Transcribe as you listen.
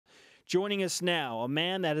Joining us now, a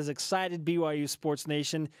man that has excited BYU Sports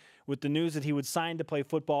Nation with the news that he would sign to play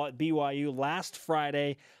football at BYU last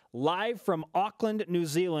Friday. Live from Auckland, New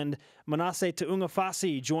Zealand, Manase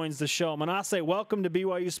Tu'ungasfasi joins the show. Manase, welcome to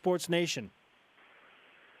BYU Sports Nation.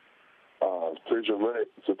 Pleasure, mate.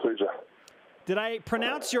 It's a pleasure. Did I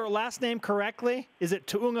pronounce your last name correctly? Is it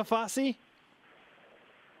Tu'ungasfasi?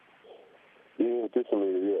 Yeah,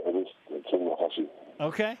 definitely. Yeah, it is Tu'ungasfasi.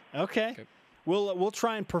 Okay. We'll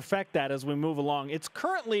try and perfect that as we move along. It's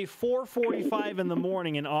currently 4:45 in the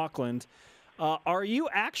morning in Auckland. Are you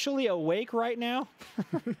actually awake right now?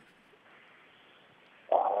 I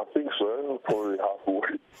think so. Probably half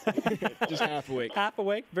awake. Just half awake. Half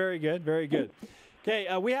awake? Very good, very good.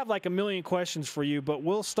 Okay, we have like a million questions for you, but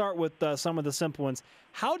we'll start with some of the simple ones.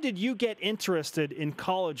 How did you get interested in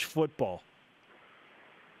college football?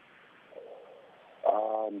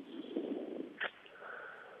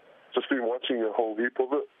 Just been watching a whole heap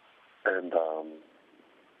of it, and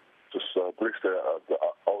just blessed that I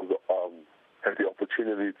had the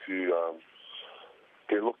opportunity to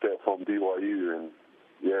get looked at from BYU, and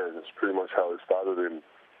yeah, that's pretty much how it started. And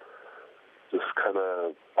just kind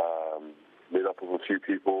of met up with a few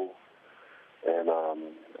people, and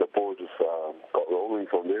the ball just got rolling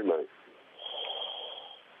from there, mate.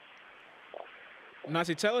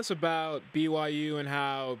 Manase, tell us about BYU and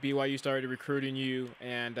how BYU started recruiting you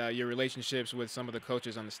and your relationships with some of the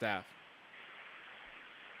coaches on the staff.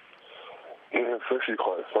 Yeah, it's actually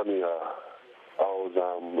quite funny. I was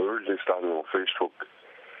originally started on Facebook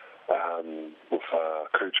with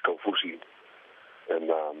Coach Galfusi,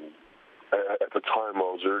 and at the time I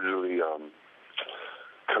was originally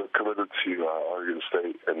committed to Oregon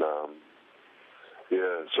State, and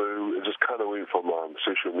yeah, so it just kind of went from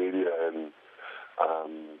social media, and I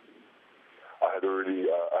had already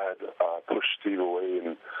pushed Steve away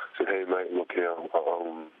and said, "Hey, mate, look here,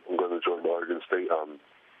 I'm going to join Oregon State."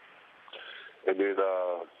 And then,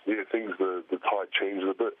 yeah, the tide changed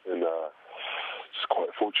a bit, and just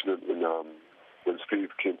quite fortunate when Steve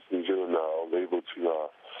came to New Zealand, I was able to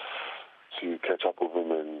catch up with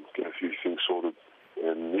him and get a few things sorted.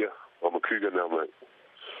 And yeah, I'm a Cougar now, mate.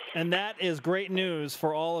 And that is great news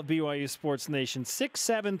for all of BYU Sports Nation.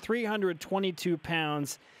 6'7", 322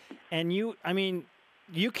 pounds. And you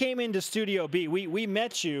came into Studio B. We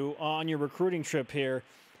met you on your recruiting trip here.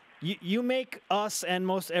 You make us and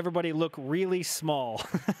most everybody look really small.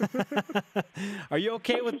 Are you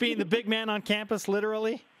okay with being the big man on campus,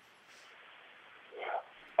 literally?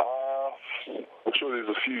 I'm sure there's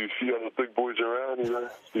a few other big boys around, you know.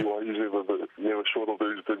 BYU's never short of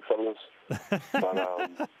those big fellas. But,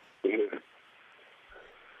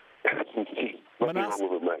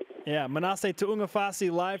 yeah. Manase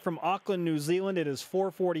Tu'ungasfasi live from Auckland, New Zealand. It is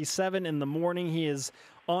 4:47 in the morning. He is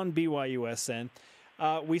on BYUSN.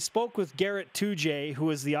 We spoke with Garrett Tujay,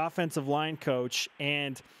 who is the offensive line coach,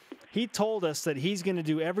 and he told us that he's going to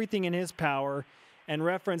do everything in his power and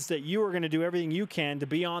referenced that you are going to do everything you can to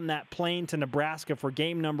be on that plane to Nebraska for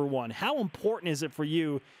game number 1. How important is it for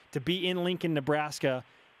you to be in Lincoln, Nebraska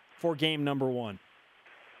for game number 1?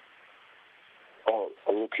 Oh,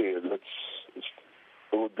 okay.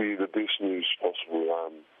 It would be the best news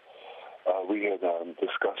possible. We had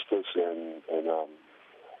discussed this, and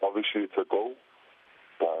obviously it's a goal.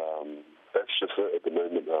 That's just it at the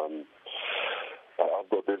moment.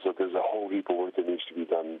 There's a whole heap of work that needs to be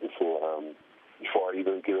done before I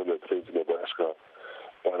even get on that plane to Nebraska.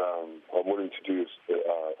 But I'm willing to do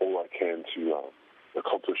all I can to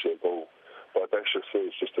accomplish that goal. But that's just it.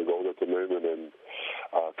 It's just a goal at the moment, and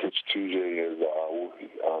Coach Tujay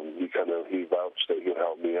he vouched that he'll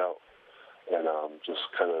help me out, and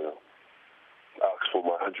just kind of asked for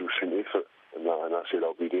my 100% effort, and I said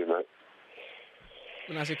I'll be there, mate.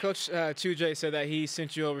 When I say Coach Tujay said that he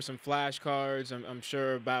sent you over some flashcards, I'm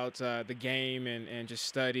sure, about the game and just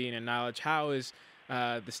studying and knowledge. How is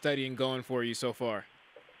the studying going for you so far?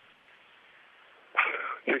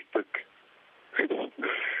 Hectic.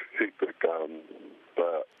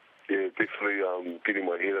 But yeah, definitely getting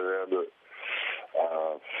my head around it.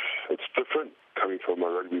 It's different coming from a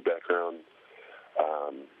rugby background,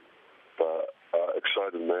 but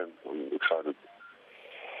excited, man. I'm excited.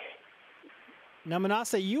 Now,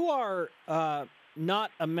 Manase, you are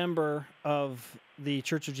not a member of the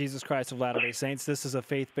Church of Jesus Christ of Latter-day Saints. This is a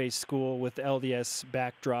faith-based school with LDS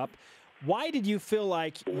backdrop. Why did you feel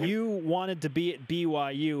like you wanted to be at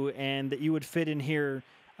BYU and that you would fit in here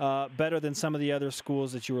better than some of the other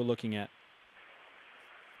schools that you were looking at?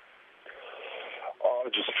 I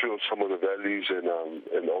just feel some of the values and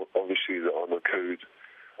obviously the honor code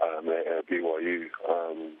at BYU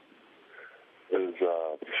is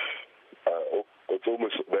it's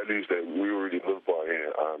almost values that we already live by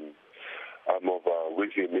here. I'm of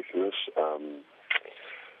Wesleyan Methodist.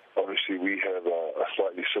 Obviously, we have a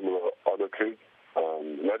slightly similar honor code.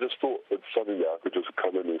 And I just thought it's something that I could just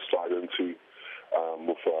come in and slide into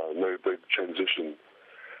with no big transition.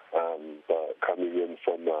 But coming in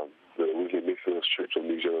from the Wesleyan Methodist Church of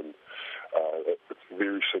New Zealand, it's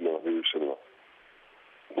very similar, very similar.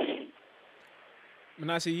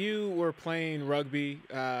 Manase, you were playing rugby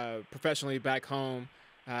professionally back home,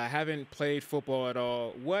 haven't played football at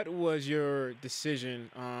all. What was your decision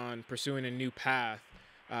on pursuing a new path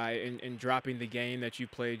and dropping the game that you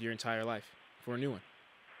played your entire life for a new one?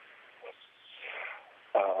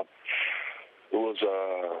 I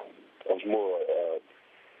was more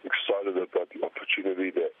excited about the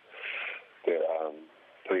opportunity that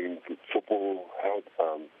playing football held,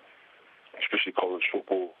 especially college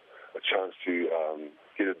football, a chance to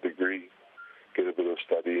get a degree, get a bit of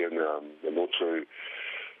study, and also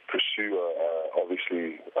pursue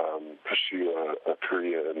a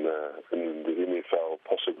career in the NFL,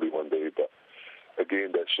 possibly one day. But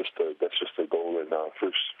again, that's just a goal. And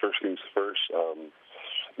first things first,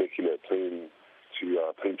 making that plane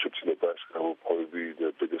trip to Nebraska will probably be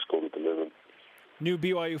the biggest goal at the moment. New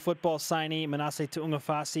BYU football signee Manase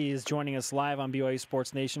Tu'ungasfasi is joining us live on BYU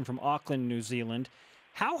Sports Nation from Auckland, New Zealand.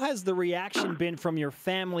 How has the reaction been from your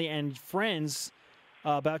family and friends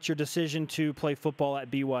about your decision to play football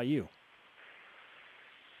at BYU?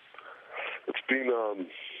 It's been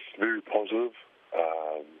very positive.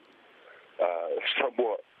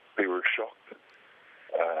 Somewhat, they were shocked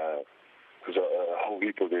because a whole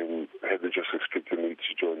heap of them had just expected me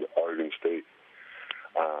to join Oregon State.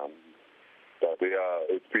 But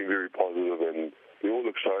it's been very positive, and they're all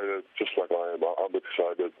excited, just like I am. I'm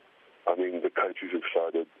excited. I mean, the country's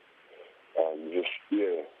excited.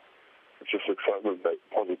 It's just excitement, like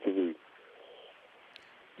positivity.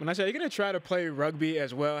 Manase, are you going to try to play rugby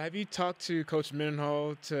as well? Have you talked to Coach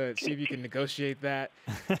Mendenhall to see if you can negotiate that?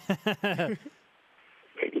 I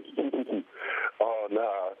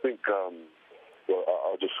think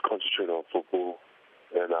I'll just concentrate on football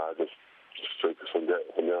and just focus on that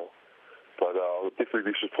for now. But I'll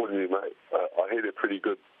definitely be supporting you, mate. I hear they're pretty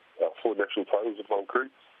good. 4 national titles, if I'm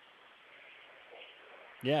correct.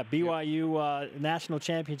 Yeah, BYU national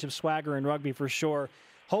championship swagger in rugby for sure.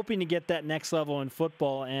 Hoping to get that next level in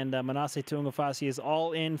football, and Manase Tu'ungasfasi is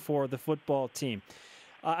all in for the football team.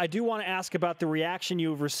 I do want to ask about the reaction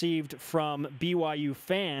you've received from BYU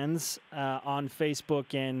fans on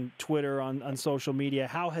Facebook and Twitter, on social media.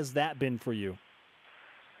 How has that been for you?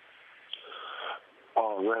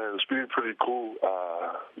 Oh, man, it's been pretty cool.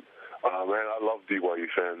 Man, I love BYU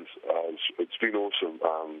fans. It's been awesome.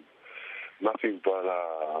 Nothing but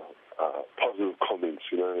positive comments,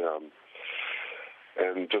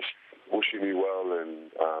 and just wishing me well,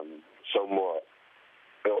 and somewhat.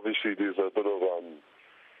 Obviously, there's a bit of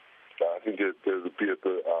I think there's a bit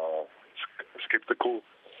skeptical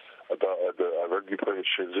about the rugby players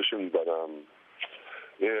transition, but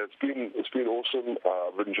yeah, it's been awesome.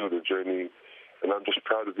 I've enjoyed the journey, and I'm just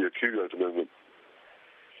proud to be a Cougar at the moment.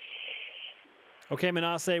 Okay,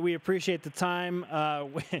 Manase, we appreciate the time.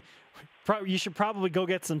 You should probably go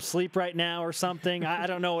get some sleep right now or something. I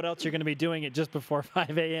don't know what else you're going to be doing at just before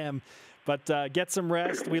 5 a.m., but get some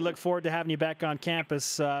rest. We look forward to having you back on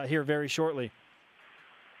campus here very shortly.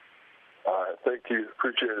 All right, thank you.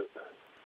 Appreciate it.